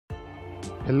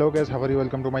Hello guys, how are you?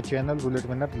 Welcome to my channel Roulette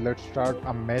Winner. Let's start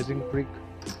amazing trick.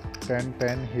 10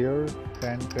 10 here,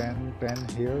 10 10 10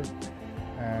 here,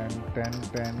 and 10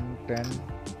 10 10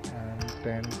 and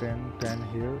 10 10 10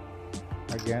 here,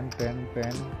 again 10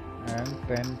 10 and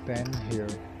 10 10 here,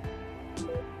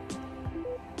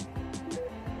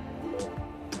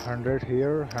 100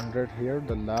 here, 100 here,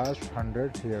 the last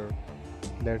 100 here.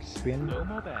 Let's spin. No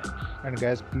more bets. And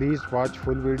guys, please watch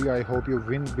full video. I hope you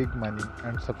win big money,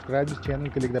 and subscribe this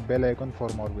channel, click the bell icon for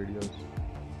more videos.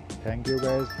 Thank you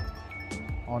guys.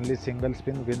 Only single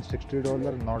spin wins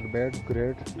 $60. Not bad,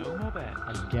 great. No more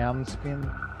bets. Again spin.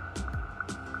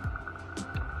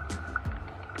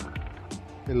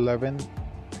 11.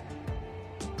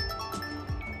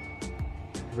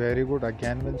 Very good.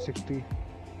 Again win 60.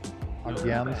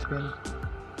 Again spin.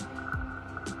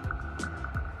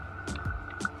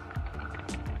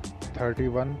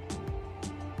 31.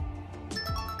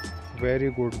 Very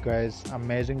good guys,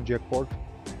 amazing jackpot.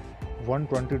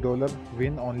 $120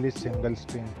 win only single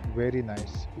spin. Very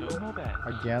nice. No more bets.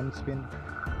 Again spin.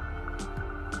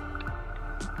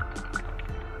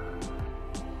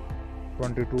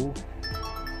 22.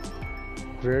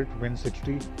 Great, win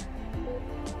 60.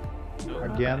 No more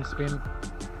Again bets. spin.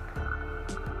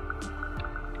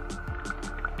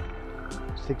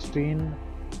 16.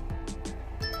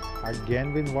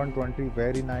 Again win 120.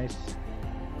 Very nice.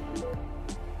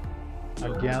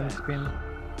 No Again more spin.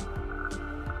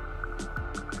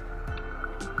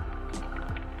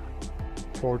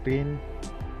 14.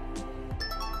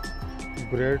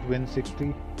 Great, win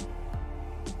 60.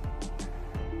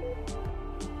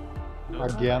 No more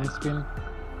Again bets. spin.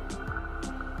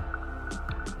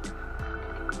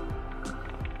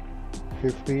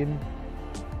 15.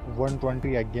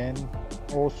 120 again.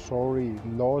 Oh sorry,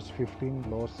 loss 15,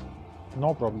 loss.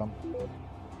 No problem.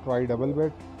 Try double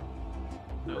bet.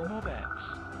 No more bets.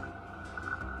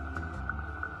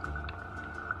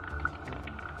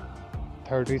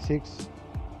 36.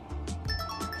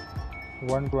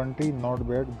 120, not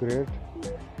bad, great.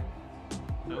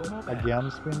 No more bets.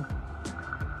 Again spin.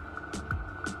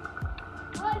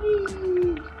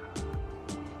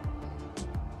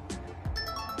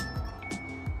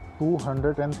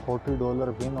 240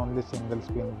 win only single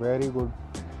spin. Very good.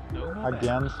 No more bets.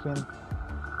 Again spin.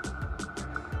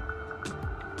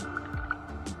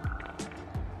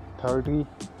 30.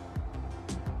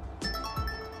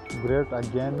 Great,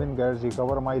 again win guys,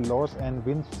 recover my loss and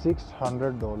win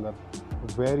 $600.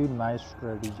 Very nice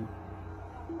strategy.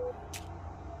 No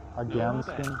Again more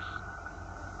spin.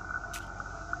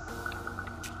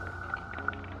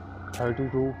 bets.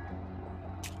 32.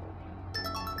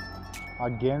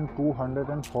 Again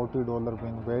 $240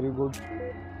 win. Very good.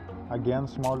 Again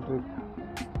small trick.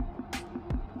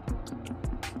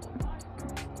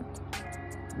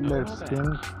 No Let's more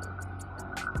spin.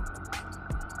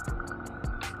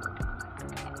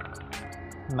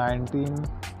 19.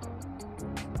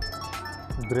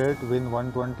 Great, win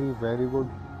 120. Very good.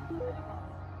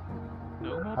 No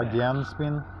more bets. Again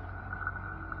spin.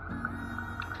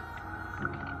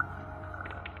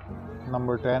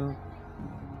 Number 10.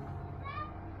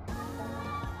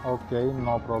 Okay,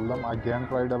 no problem. Again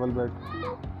try double bet.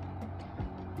 No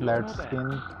Let's more spin.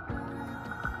 bets.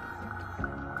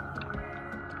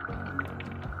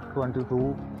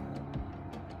 22.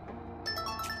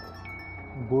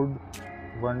 Good.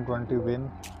 120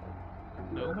 win.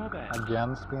 No more bets.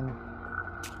 Again spin.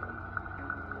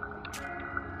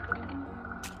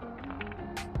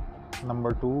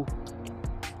 2.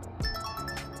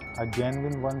 Again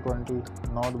win 120.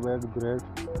 Not bad, great.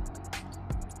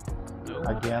 No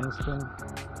more Again bets. spin.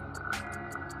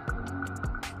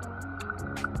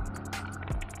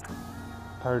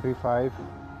 35.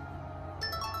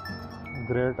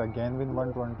 Great, again win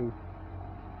 120.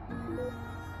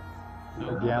 No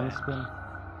more Again bets. spin.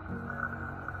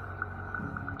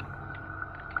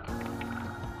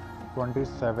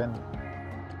 27.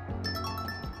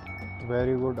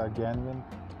 Very good, again win.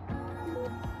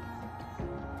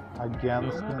 Again No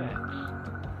more spin. bets.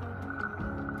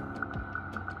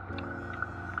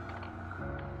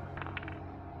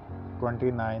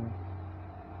 29.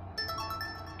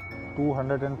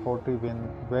 240 win.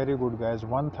 Very good guys.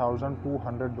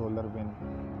 $1,200 win.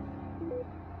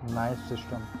 Nice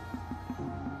system.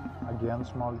 Again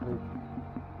small trick.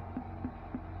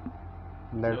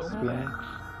 Let's No more spin. bets.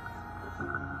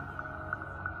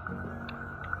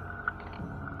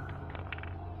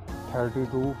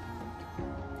 32.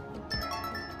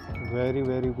 Very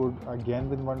good. Again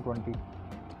with 120.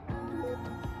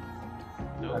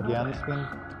 No more Again bets. spin.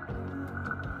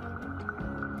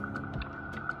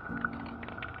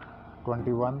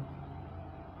 21.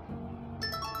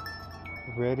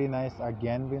 Very nice,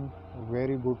 again win.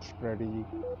 Very good strategy.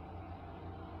 No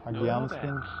Again more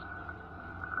spin. bets.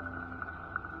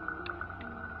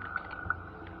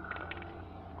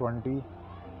 20.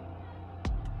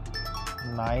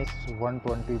 Nice,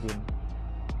 120 win.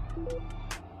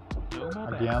 No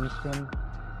more bets. Again spin.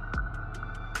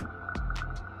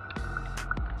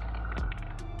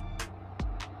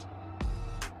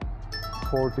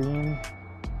 14.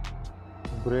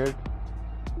 Great.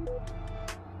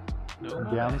 No more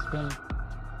Again bets. spin.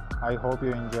 I hope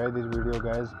you enjoy this video,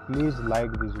 guys. Please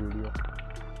like this video.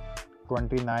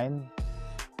 29.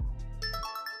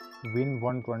 Win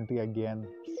 120 again.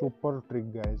 Super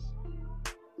trick, guys.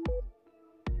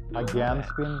 No more Again bets.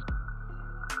 spin.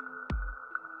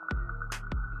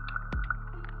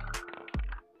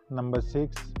 Number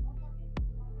 6.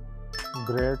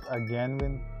 Great, again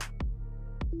win.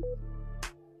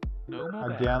 No more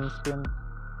bets. Again spin.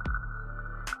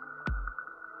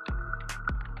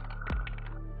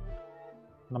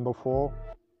 Number 4.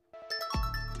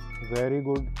 Very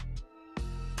good.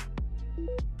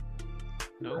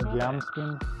 No more Again bets.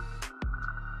 spin.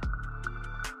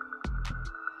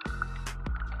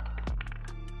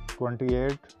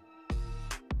 $28.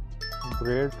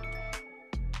 Great.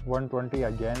 120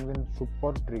 again win.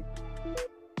 Super trick.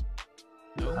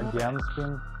 No more Again bets.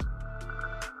 spin.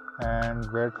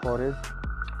 And wait for it.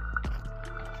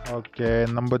 Okay,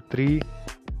 number 3.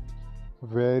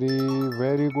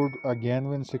 Very good. Again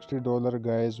win $60,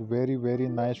 guys. Very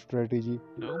nice strategy.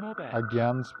 No more bets.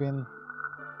 Again spin.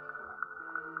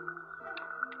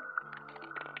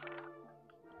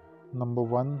 Number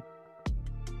 1.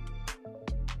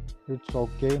 It's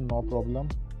okay, no problem.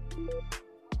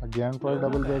 Again try No more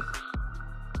double bet. bets.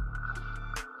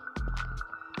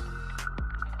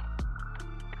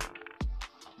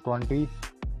 20.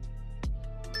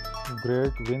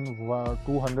 Great win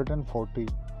 240.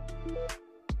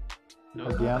 No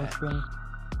more Again bets. spin.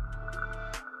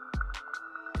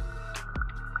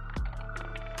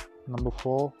 Number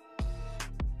 4.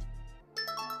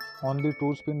 Only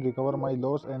 2 spin, recover my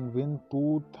loss and win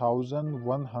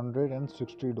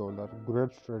 $2,160.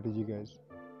 Great strategy, guys.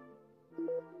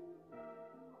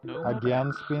 No more Again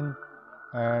bets. spin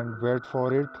and wait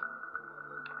for it.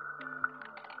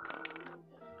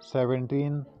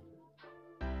 17.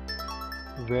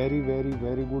 Very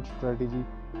good strategy.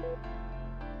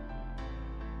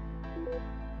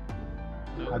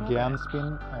 No more Again bets.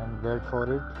 spin and wait for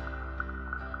it.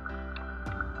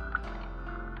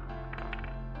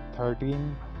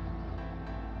 13.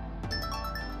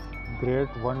 Great,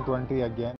 120 again.